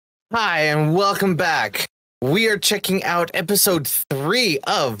Hi, and welcome back. We are checking out episode 3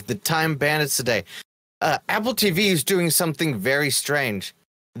 of the Time Bandits today. Apple TV is doing something very strange.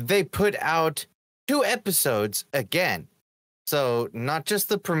 They put out 2 episodes again. So, not just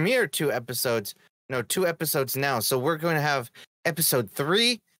the premiere 2 episodes, no, 2 episodes now. So, we're going to have episode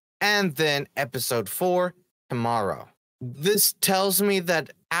 3 and then episode 4 tomorrow. This tells me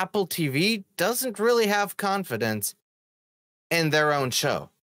that Apple TV doesn't really have confidence in their own show.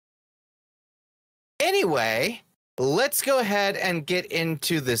 Anyway, let's go ahead and get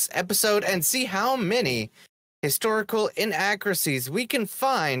into this episode and see how many historical inaccuracies we can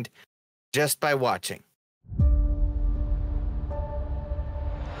find just by watching.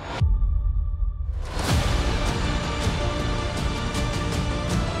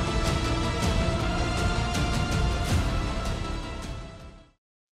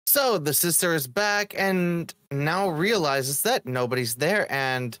 So the sister is back and now realizes that nobody's there,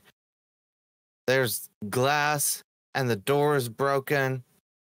 and there's glass and the door is broken.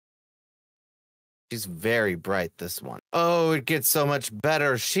 She's very bright, this one. Oh, it gets so much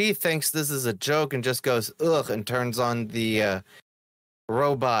better. She thinks this is a joke and just goes, ugh, and turns on the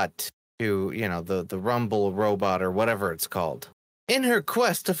robot to, the rumble robot or whatever it's called. In her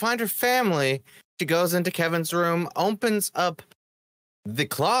quest to find her family, she goes into Kevin's room, opens up the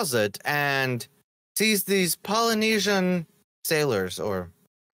closet, and sees these Polynesian sailors or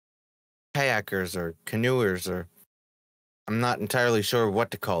kayakers or canoers, or I'm not entirely sure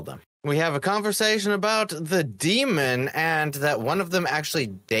what to call them. We have a conversation about the demon and that one of them actually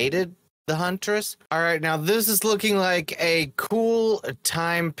dated the huntress. All right, now this is looking like a cool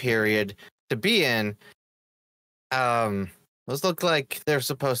time period to be in. Those look like they're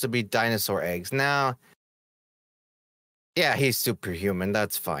supposed to be dinosaur eggs. Now, yeah, he's superhuman.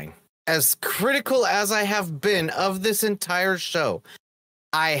 That's fine. As critical as I have been of this entire show,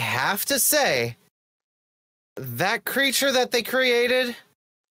 I have to say, that creature that they created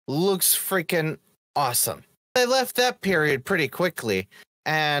looks freaking awesome. They left that period pretty quickly,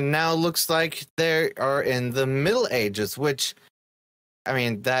 and now looks like they are in the Middle Ages, which, I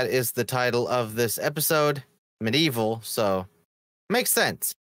mean, that is the title of this episode, medieval, so makes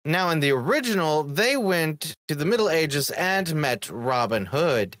sense. Now, in the original, they went to the Middle Ages and met Robin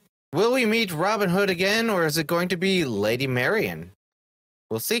Hood. Will we meet Robin Hood again, or is it going to be Lady Marian?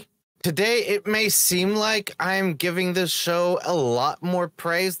 We'll see. Today, it may seem like I'm giving this show a lot more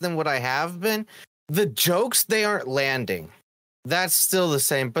praise than what I have been. The jokes, they aren't landing. That's still the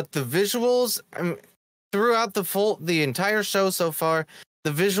same, but the visuals, throughout the entire show so far,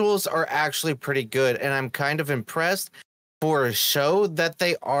 the visuals are actually pretty good, and I'm kind of impressed for a show that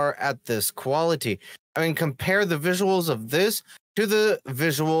they are at this quality. I mean, compare the visuals of this to the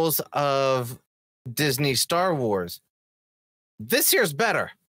visuals of Disney Star Wars. This here's better.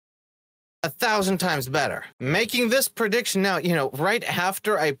 1,000 times better. Making this prediction now, right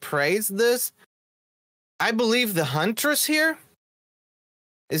after I praise this, I believe the huntress here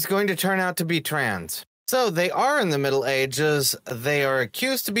is going to turn out to be trans. So they are in the Middle Ages. They are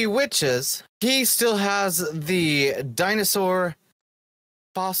accused to be witches. He still has the dinosaur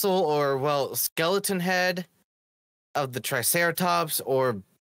fossil or, well, skeleton head of the Triceratops or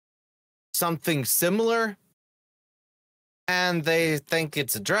something similar. And they think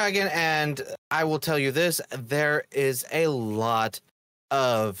it's a dragon, and I will tell you this, there is a lot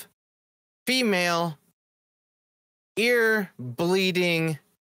of female ear-bleeding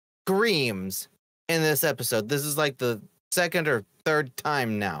screams in this episode. This is like the second or third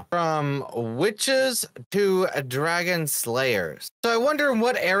time now. From witches to dragon slayers. So I wonder in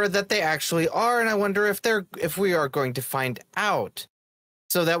what era that they actually are, and I wonder if we are going to find out,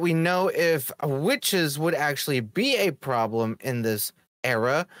 so that we know if witches would actually be a problem in this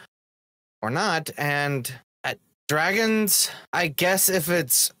era or not. And dragons, I guess if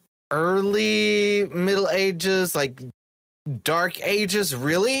it's early Middle Ages, like Dark Ages,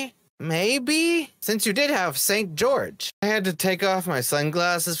 really? Maybe? Since you did have St. George. I had to take off my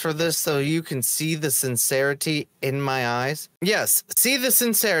sunglasses for this so you can see the sincerity in my eyes. Yes, see the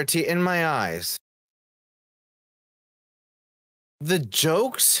sincerity in my eyes. The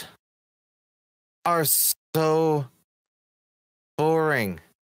jokes are so boring.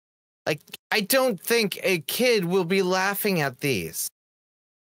 Like, I don't think a kid will be laughing at these.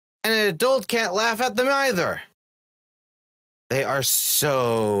 And an adult can't laugh at them either. They are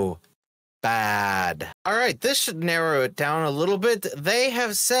so bad. All right, this should narrow it down a little bit. They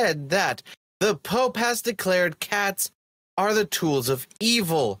have said that the Pope has declared cats are the tools of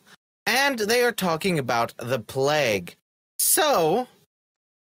evil. And they are talking about the plague. So,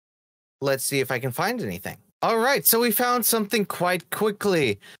 let's see if I can find anything. All right, so we found something quite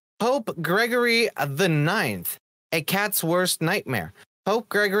quickly. Pope Gregory the Ninth, a cat's worst nightmare. Pope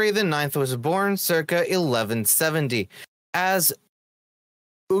Gregory the Ninth was born circa 1170 as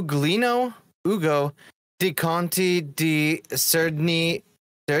Ugo di Conti di Sergni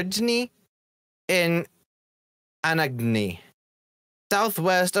in Anagni,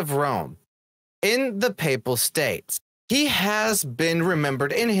 southwest of Rome, in the Papal States. He has been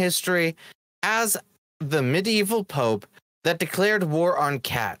remembered in history as the medieval pope that declared war on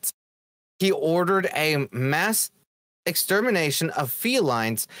cats. He ordered a mass extermination of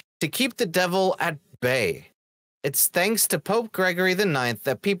felines to keep the devil at bay. It's thanks to Pope Gregory the Ninth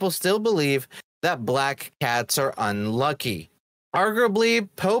that people still believe that black cats are unlucky. Arguably,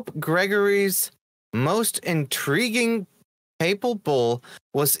 Pope Gregory's most intriguing papal bull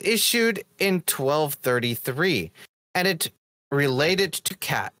was issued in 1233, and it related to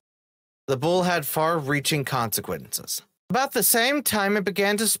cats. The bull had far-reaching consequences. About the same time it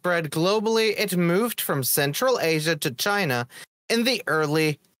began to spread globally, it moved from Central Asia to China in the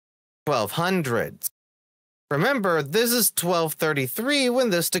early 1200s. Remember, this is 1233 when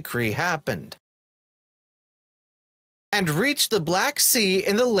this decree happened. And reached the Black Sea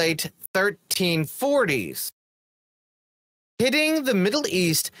in the late 1340s, hitting the Middle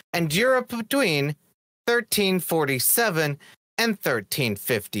East and Europe between 1347 and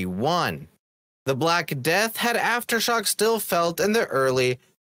 1351. The Black Death had aftershocks still felt in the early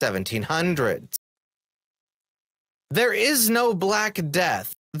 1700s. There is no Black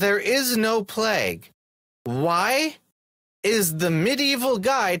Death. There is no plague. Why is the medieval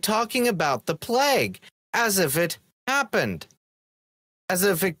guy talking about the plague as if it happened? As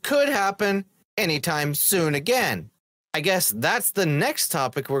if it could happen anytime soon again. I guess that's the next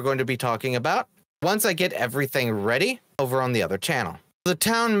topic we're going to be talking about once I get everything ready over on the other channel. The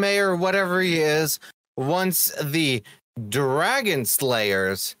town mayor, whatever he is, wants the dragon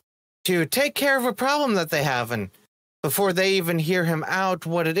slayers to take care of a problem that they have, and before they even hear him out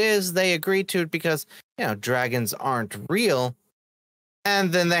what it is, they agree to it because, you know, dragons aren't real.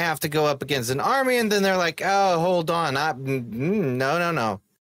 And then they have to go up against an army, and then they're like, oh, hold on, no.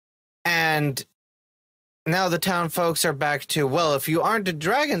 And now the town folks are back to, well, if you aren't the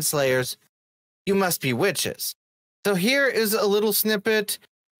dragon slayers, you must be witches. So here is a little snippet.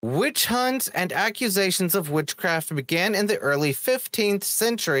 Witch hunts and accusations of witchcraft began in the early 15th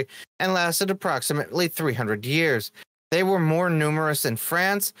century and lasted approximately 300 years. They were more numerous in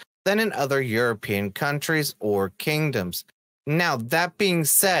France than in other European countries or kingdoms. Now, that being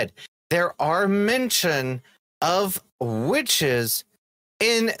said, there are mention of witches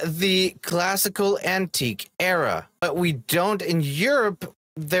in the classical antique era, but we don't in Europe.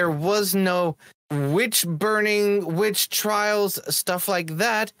 There was no witch burning, witch trials, stuff like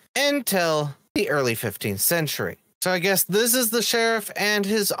that until the early 15th century. So I guess this is the sheriff and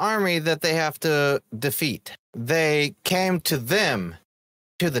his army that they have to defeat. They came to them,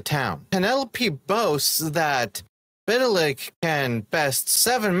 to the town. Penelope boasts that Bidelik can best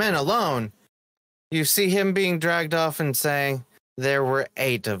 7 men alone. You see him being dragged off and saying there were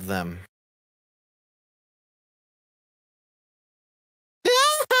 8 of them.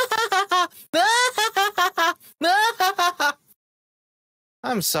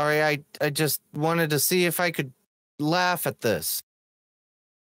 I'm sorry, I just wanted to see if I could laugh at this.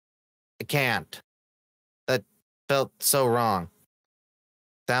 I can't. That felt so wrong.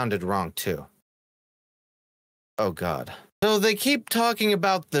 Sounded wrong, too. Oh, God. So they keep talking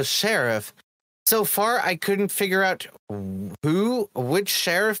about the sheriff. So far, I couldn't figure out which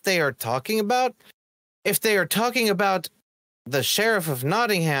sheriff they are talking about. If they are talking about the sheriff of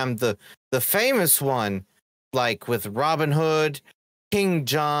Nottingham, the famous one, like with Robin Hood, King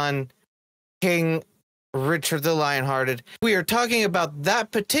John, King Richard the Lionhearted. We are talking about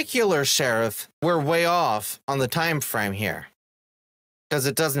that particular sheriff. We're way off on the time frame here because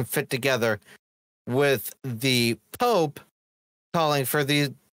it doesn't fit together with the Pope calling for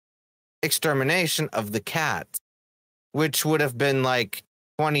the extermination of the cats, which would have been like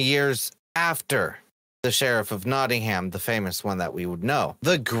 20 years after the Sheriff of Nottingham, the famous one that we would know.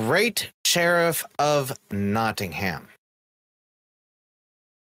 The Great Sheriff of Nottingham.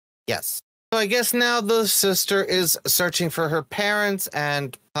 Yes. So I guess now the sister is searching for her parents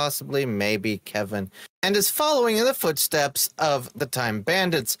and possibly maybe Kevin, and is following in the footsteps of the Time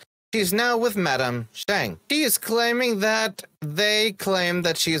Bandits. She's now with Madame Shang. She is claiming that they claim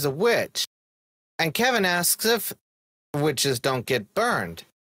that she is a witch. And Kevin asks if witches don't get burned.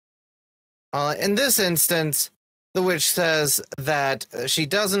 In this instance, the witch says that she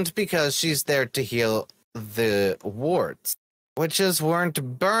doesn't because she's there to heal the wards. Witches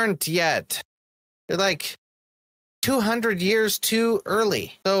weren't burnt yet. They're like, 200 years too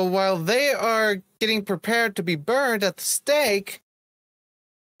early. So while they are getting prepared to be burned at the stake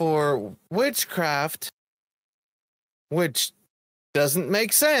for witchcraft, which doesn't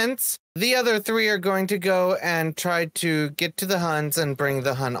make sense, the other three are going to go and try to get to the Huns and bring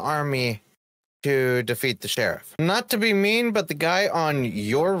the Hun army to defeat the sheriff. Not to be mean, but the guy on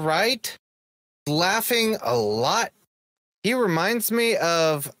your right, laughing a lot. He reminds me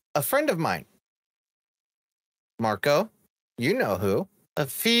of a friend of mine. Marco, you know who. A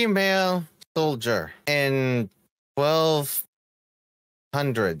female soldier in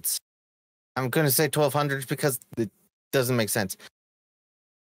 1200s. I'm going to say 1200s because it doesn't make sense.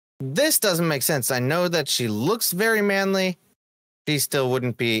 This doesn't make sense. I know that she looks very manly. She still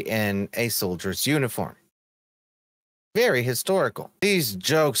wouldn't be in a soldier's uniform. Very historical. These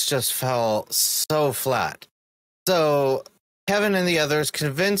jokes just fell so flat. So Kevin and the others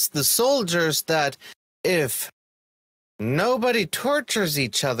convinced the soldiers that if nobody tortures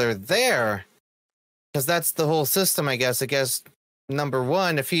each other there, because that's the whole system, I guess, number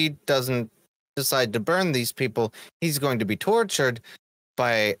one, if he doesn't decide to burn these people, he's going to be tortured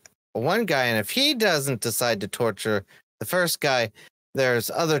by one guy, and if he doesn't decide to torture the first guy, there's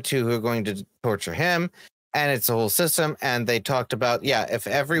other two who are going to torture him, and it's a whole system. And they talked about, if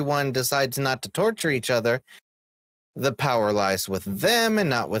everyone decides not to torture each other, the power lies with them and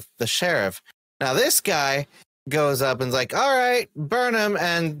not with the sheriff. Now this guy goes up and's like, all right, burn him,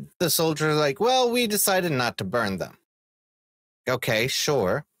 and the soldiers are like, well, we decided not to burn them. Okay,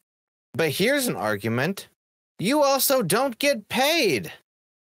 sure, but here's an argument. You also don't get paid.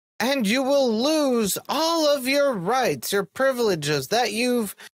 And you will lose all of your rights, your privileges that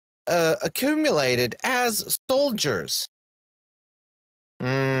you've accumulated as soldiers.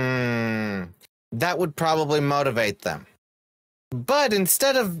 That would probably motivate them. But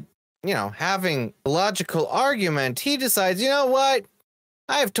instead of, having a logical argument, he decides, you know what?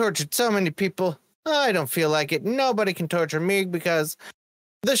 I've tortured so many people. I don't feel like it. Nobody can torture me because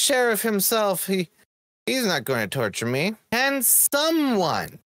the sheriff himself, he's not going to torture me. Can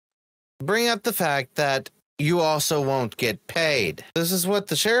someone bring up the fact that you also won't get paid? This is what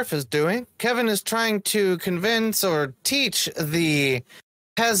the sheriff is doing. Kevin is trying to convince or teach the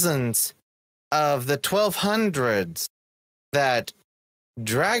peasants of the 1200s that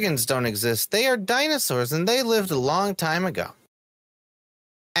dragons don't exist. They are dinosaurs and they lived a long time ago.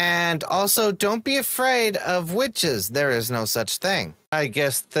 And also, don't be afraid of witches. There is no such thing. I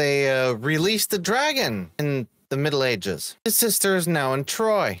guess they released the dragon in the Middle Ages. His sister is now in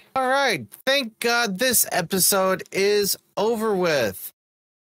Troy. All right. Thank God this episode is over with.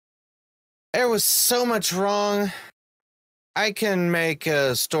 There was so much wrong. I can make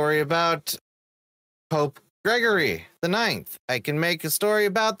a story about Pope Gregory the Ninth. I can make a story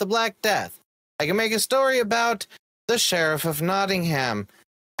about the Black Death. I can make a story about the Sheriff of Nottingham,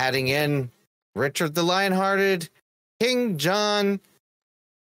 adding in Richard the Lionhearted, King John,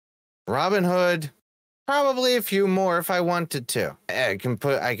 Robin Hood, probably a few more if I wanted to. I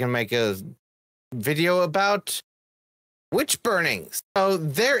can make a video about witch burnings. So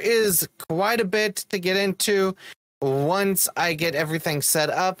there is quite a bit to get into once I get everything set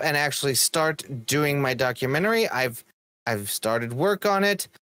up and actually start doing my documentary. I've started work on it.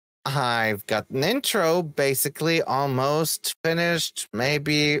 I've got an intro basically almost finished.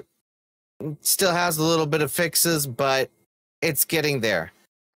 Maybe still has a little bit of fixes, but it's getting there.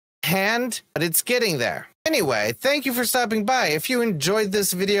 But it's getting there. Anyway, thank you for stopping by. If you enjoyed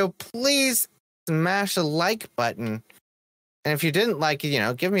this video, please smash a like button. And if you didn't like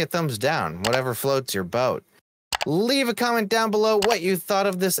it, give me a thumbs down, whatever floats your boat. Leave a comment down below what you thought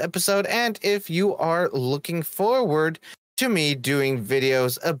of this episode, and if you are looking forward to me doing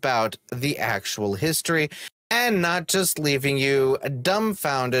videos about the actual history and not just leaving you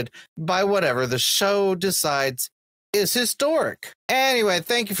dumbfounded by whatever the show decides is historic. Anyway,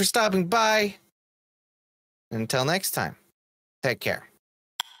 thank you for stopping by. Until next time, take care.